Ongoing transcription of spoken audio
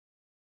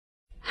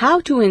How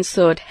to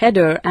insert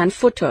header and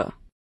footer.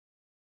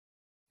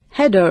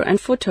 Header and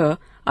footer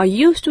are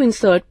used to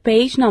insert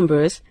page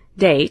numbers,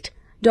 date,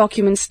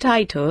 document's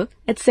title,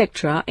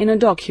 etc. in a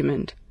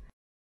document.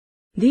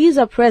 These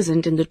are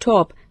present in the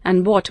top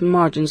and bottom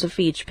margins of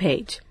each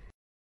page.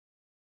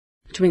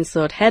 To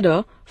insert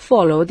header,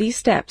 follow these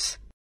steps.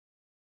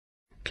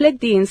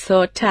 Click the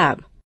Insert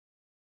tab.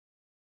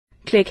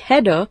 Click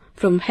Header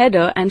from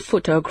Header and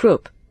Footer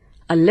group.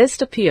 A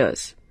list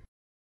appears.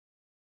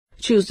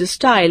 Choose the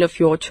style of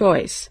your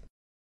choice.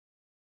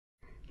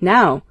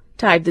 Now,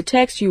 type the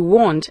text you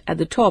want at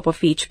the top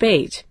of each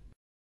page.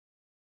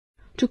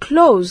 To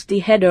close the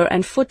header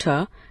and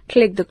footer,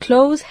 click the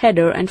Close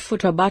Header and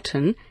Footer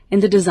button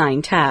in the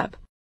Design tab.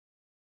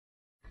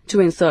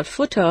 To insert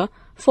footer,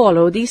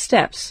 follow these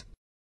steps.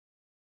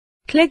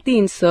 Click the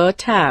Insert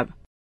tab.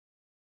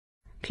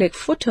 Click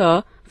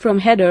Footer from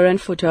Header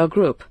and Footer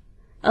group.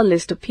 A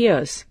list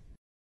appears.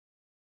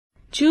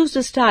 Choose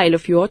the style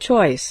of your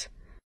choice.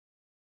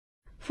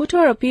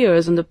 Footer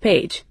appears on the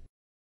page.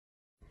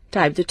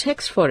 Type the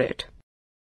text for it.